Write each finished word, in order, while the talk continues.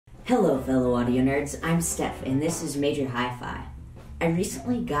Hello fellow audio nerds, I'm Steph and this is Major Hi-Fi. I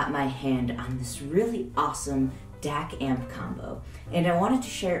recently got my hand on this really awesome DAC amp combo and I wanted to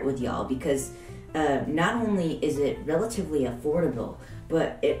share it with y'all because not only is it relatively affordable,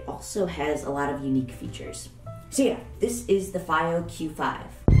 but it also has a lot of unique features. So yeah, this is the FiiO Q5.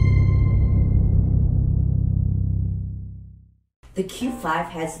 The Q5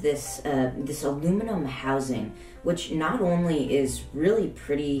 has this aluminum housing, which not only is really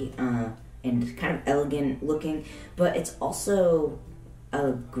pretty and kind of elegant looking, but it's also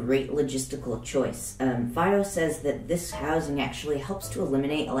a great logistical choice. FiiO says that this housing actually helps to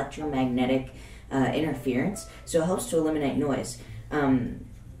eliminate electromagnetic interference, so it helps to eliminate noise.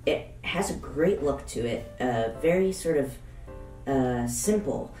 It has a great look to it, very sort of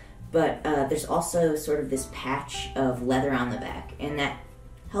simple. But there's also sort of this patch of leather on the back, and that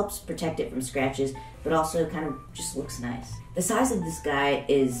helps protect it from scratches, but also kind of just looks nice. The size of this guy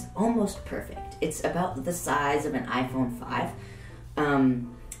is almost perfect. It's about the size of an iPhone 5,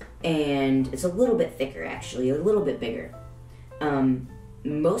 and it's a little bit thicker actually, a little bit bigger.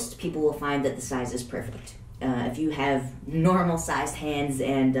 Most people will find that the size is perfect. If you have normal sized hands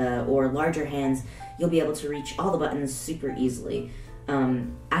and or larger hands, you'll be able to reach all the buttons super easily.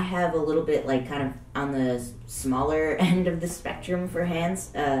 I have a little bit like kind of on the smaller end of the spectrum for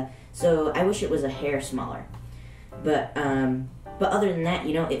hands, so I wish it was a hair smaller. But other than that,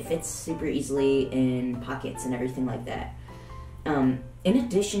 you know, it fits super easily in pockets and everything like that. In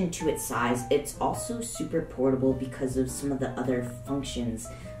addition to its size, it's also super portable because of some of the other functions,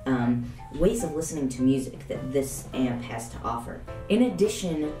 ways of listening to music that this amp has to offer. In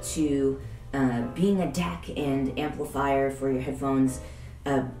addition to being a DAC and amplifier for your headphones,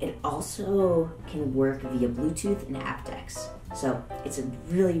 it also can work via Bluetooth and aptX. So it's a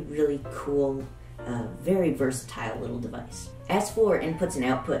really, really cool, very versatile little device. As for inputs and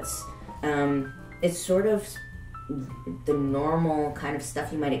outputs, it's sort of the normal kind of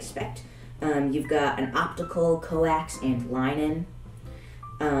stuff you might expect. You've got an optical, coax, and line in.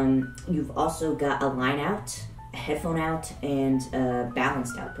 You've also got a line out, a headphone out, and a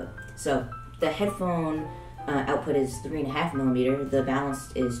balanced output. So the headphone output is 3.5mm, the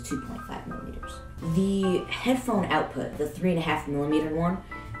balanced is 2.5 millimeters. The headphone output, the 3.5mm one,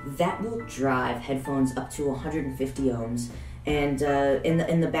 that will drive headphones up to 150 ohms, and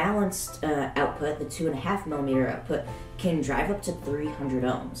in the balanced output, the 2.5mm output can drive up to 300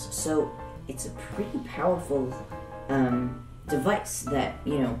 ohms. So it's a pretty powerful device that,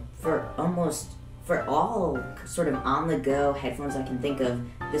 you know, for all sort of on-the-go headphones I can think of,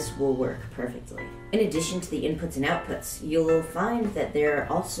 this will work perfectly. In addition to the inputs and outputs, you'll find that there are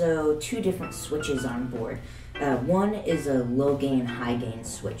also two different switches on board. One is a low-gain, high-gain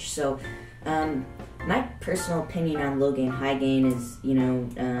switch. So my personal opinion on low-gain, high-gain is, you know,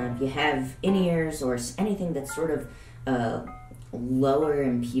 if you have in-ears or anything that's sort of lower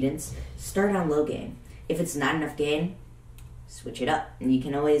impedance, start on low-gain. If it's not enough gain, switch it up, and you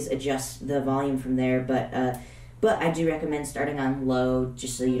can always adjust the volume from there, but I do recommend starting on low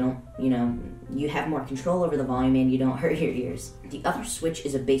just so you don't, you know, you have more control over the volume and you don't hurt your ears. The other switch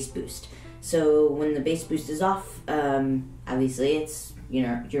is a bass boost. So when the bass boost is off, obviously it's, you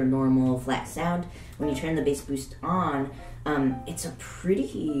know, your normal flat sound. When you turn the bass boost on, it's a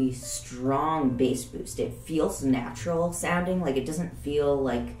pretty strong bass boost. It feels natural sounding, like it doesn't feel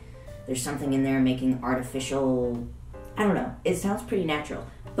like there's something in there making artificial, I don't know, it sounds pretty natural,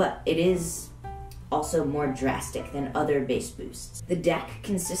 but it is also more drastic than other bass boosts. The DAC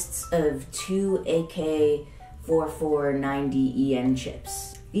consists of two AK4490EN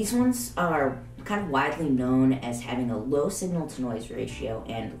chips. These ones are kind of widely known as having a low signal-to-noise ratio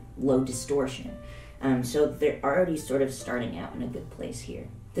and low distortion, so they're already sort of starting out in a good place here.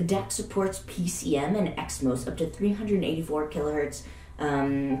 The DAC supports PCM and XMOS up to 384 kilohertz,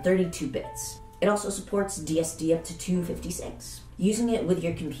 32 bits. It also supports DSD up to 256. Using it with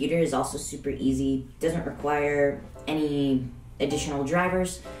your computer is also super easy, doesn't require any additional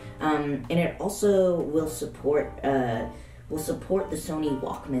drivers, and it also will support the Sony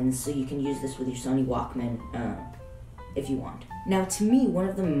Walkman, so you can use this with your Sony Walkman if you want. Now, to me, one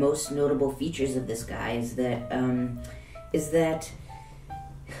of the most notable features of this guy is that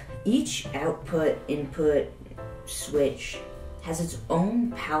each output-input switch has its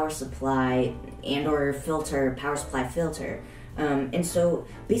own power supply and or power supply filter. And so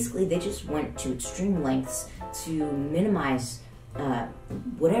basically they just went to extreme lengths to minimize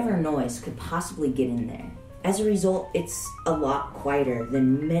whatever noise could possibly get in there. As a result, it's a lot quieter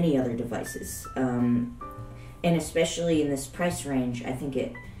than many other devices. And especially in this price range, I think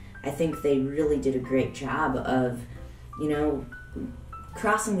they really did a great job of, you know,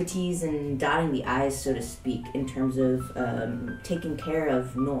 crossing the T's and dotting the I's, so to speak, in terms of taking care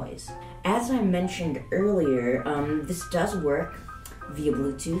of noise. As I mentioned earlier, this does work via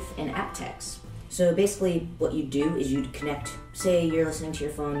Bluetooth and aptX. So basically what you do is you'd connect, say you're listening to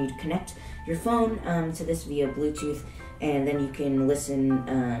your phone, you'd connect your phone to this via Bluetooth, and then you can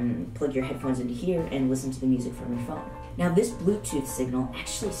listen, plug your headphones into here and listen to the music from your phone. Now this Bluetooth signal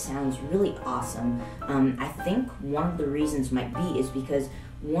actually sounds really awesome. I think one of the reasons might be is because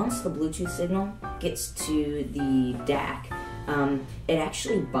once the Bluetooth signal gets to the DAC, it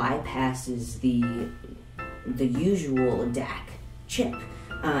actually bypasses the usual DAC chip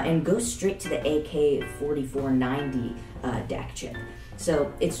and goes straight to the AK4490 DAC chip.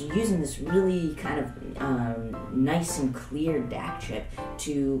 So it's using this really kind of nice and clear DAC chip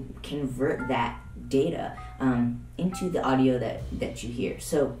to convert that data into the audio that you hear.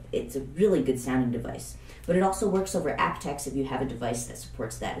 So it's a really good sounding device. But it also works over aptX if you have a device that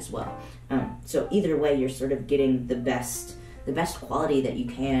supports that as well. So either way, you're sort of getting the best quality that you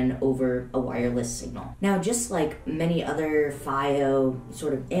can over a wireless signal. Now, just like many other FiiO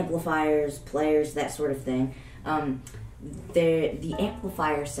sort of amplifiers, players, that sort of thing, the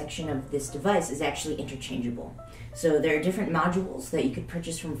amplifier section of this device is actually interchangeable. So there are different modules that you could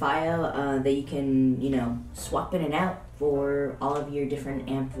purchase from FiiO that you can, swap in and out for all of your different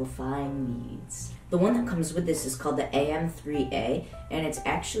amplifying needs. The one that comes with this is called the AM3A, and it's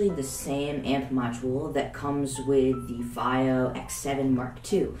actually the same amp module that comes with the FiiO X7 Mark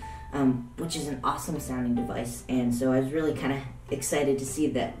II, which is an awesome sounding device, and so I was really kind of excited to see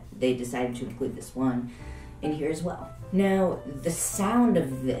that they decided to include this one in here as well. Now, the sound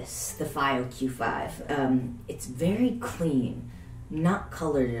of this, the FiiO Q5, it's very clean, not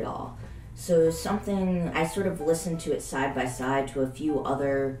colored at all. So something, I sort of listened to it side by side to a few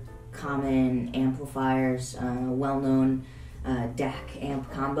other common amplifiers, well-known DAC amp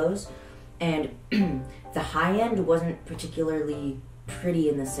combos, and the high end wasn't particularly pretty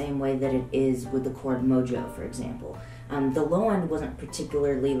in the same way that it is with the Chord Mojo, for example. The low end wasn't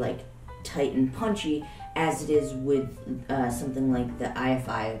particularly tight and punchy as it is with something like the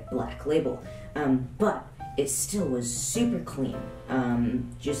IFI Black Label, but it still was super clean,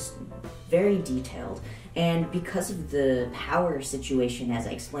 just very detailed. And because of the power situation, as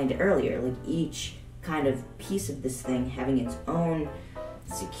I explained earlier, each kind of piece of this thing having its own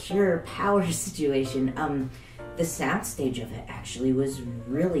secure power situation, the soundstage of it actually was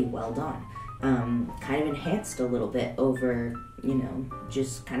really well done. Kind of enhanced a little bit over,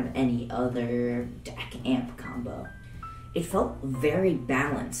 just kind of any other DAC amp combo. It felt very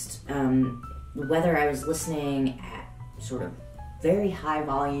balanced. Whether I was listening at sort of very high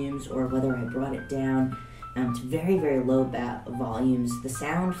volumes or whether I brought it down to very, very low volumes, the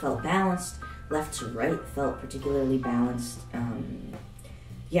sound felt balanced. Left to right felt particularly balanced.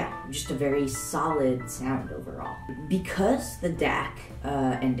 Yeah, just a very solid sound overall. Because the DAC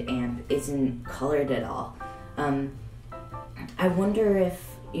and amp isn't colored at all, I wonder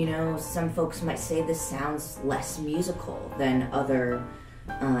if, some folks might say this sounds less musical than other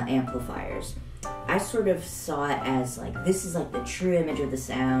amplifiers. I sort of saw it as this is the true image of the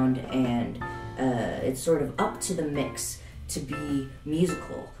sound, and it's sort of up to the mix to be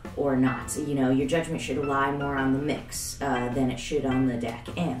musical or not. Your judgment should lie more on the mix than it should on the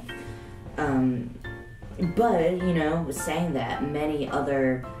DAC amp. But, saying that, many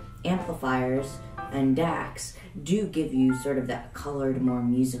other amplifiers and DACs do give you sort of that colored, more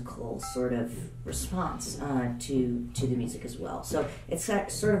musical sort of response to the music as well. So it's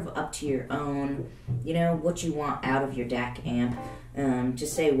sort of up to your own, what you want out of your DAC amp, to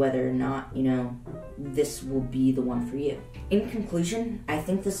say whether or not, this will be the one for you. In conclusion, I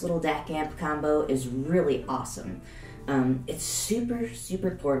think this little DAC amp combo is really awesome. It's super,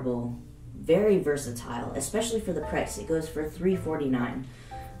 super portable, very versatile, especially for the price. It goes for $349.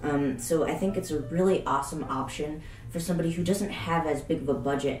 So I think it's a really awesome option for somebody who doesn't have as big of a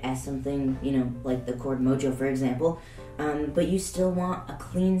budget as something, like the Chord Mojo, for example, but you still want a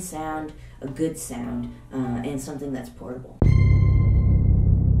clean sound, a good sound, and something that's portable.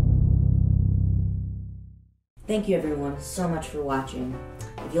 Thank you everyone so much for watching.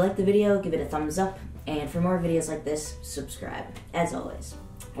 If you liked the video, give it a thumbs up, and for more videos like this, subscribe. As always,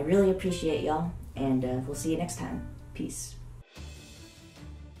 I really appreciate y'all, and we'll see you next time. Peace.